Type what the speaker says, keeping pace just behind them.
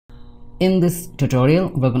In this tutorial,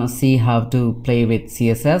 we're going to see how to play with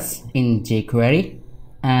CSS in jQuery,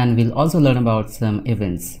 and we'll also learn about some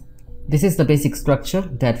events. This is the basic structure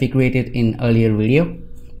that we created in earlier video,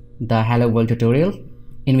 the Hello World tutorial,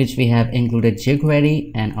 in which we have included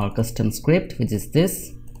jQuery and our custom script, which is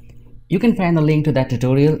this. You can find the link to that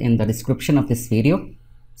tutorial in the description of this video.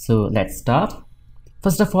 So let's start.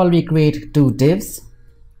 First of all, we create two divs.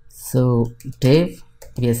 So div,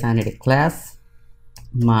 we assign it a class,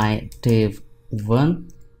 my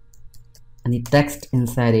div1, and the text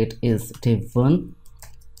inside it is div1.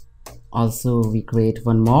 Also, we create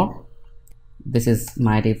one more. This is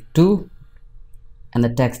my div2, and the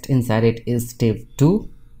text inside it is div2.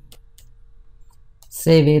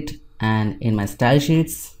 Save it, and in my style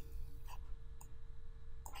sheets,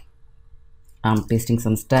 I'm pasting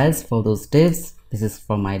some styles for those divs. This is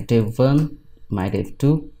for my div1, my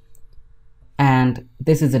div2, and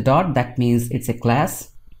this is a dot. That means it's a class.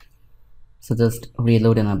 So just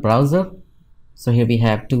reload in our browser. So here we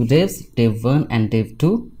have two divs, div1 and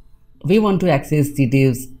div2. We want to access the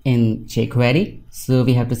divs in jQuery, so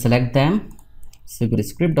we have to select them. So go to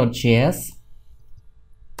script.js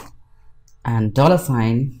and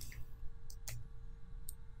 $,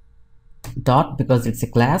 dot, because it's a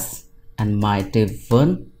class, and my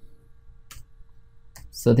div1.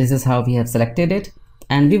 So this is how we have selected it,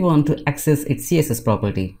 and we want to access its CSS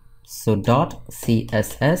property. So dot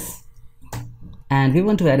CSS, and we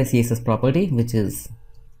want to add a CSS property which is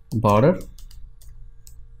border,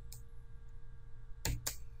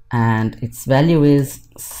 and its value is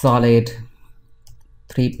solid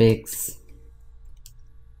 3 pixels,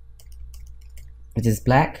 which is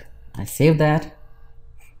black. I save that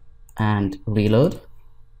and reload.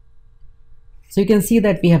 So you can see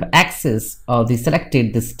that we have access, or we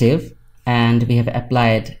selected this div, and we have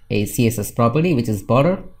applied a CSS property which is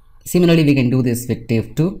border. Similarly, we can do this with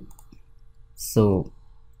div2. So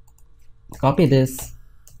copy this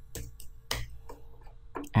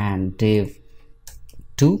and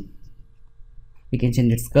div2. We can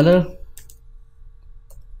change its color,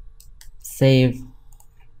 save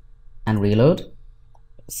and reload.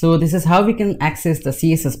 So this is how we can access the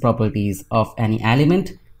CSS properties of any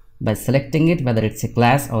element by selecting it, whether it's a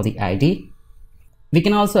class or the ID. We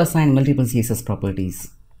can also assign multiple CSS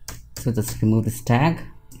properties. So just remove this tag.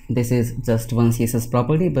 This is just one CSS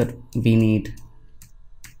property, but we need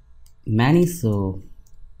many. So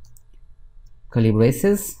curly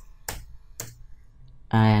braces,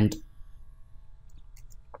 and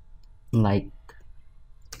like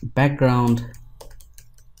background,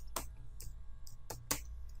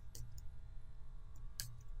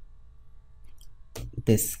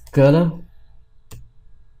 this color,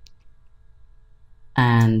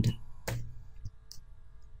 and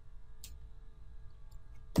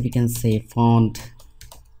we can say font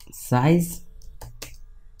size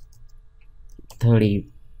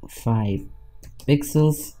 35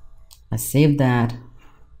 pixels. I save that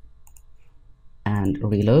and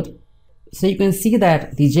reload. So you can see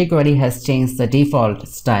that the jQuery has changed the default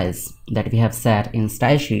styles that we have set in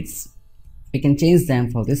style sheets. We can change them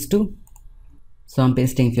for this too. So I'm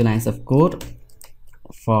pasting a few lines of code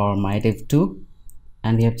for my div2,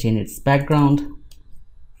 and we have changed its background.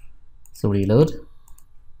 So reload.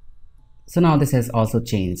 So now this has also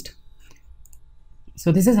changed.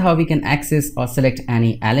 So this is how we can access or select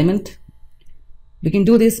any element. We can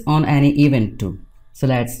do this on any event too. So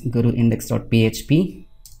let's go to index.php,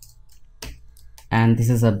 and this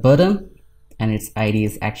is a button, and its ID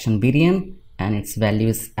is action btn, and its value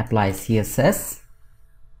is apply CSS.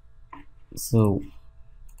 So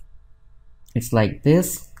it's like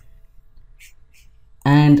this,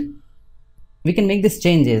 and we can make these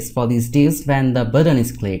changes for these divs when the button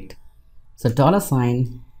is clicked. So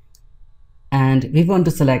 $, and we want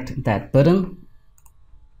to select that button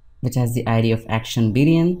which has the ID of action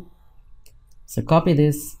btn. So copy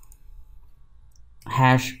this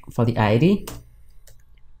hash for the ID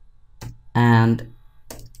and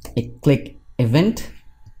a click event,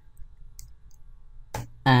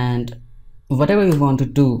 and whatever we want to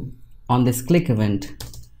do on this click event,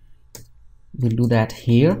 we'll do that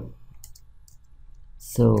here.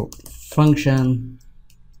 So function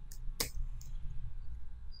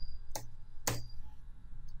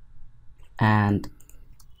and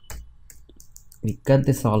we cut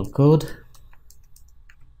this all code.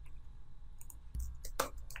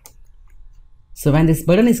 So when this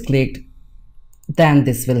button is clicked, then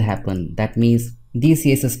this will happen. That means these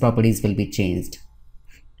CSS properties will be changed.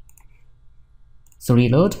 So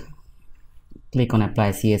reload, click on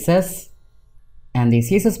apply CSS, and the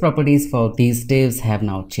CSS properties for these divs have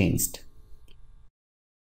now changed.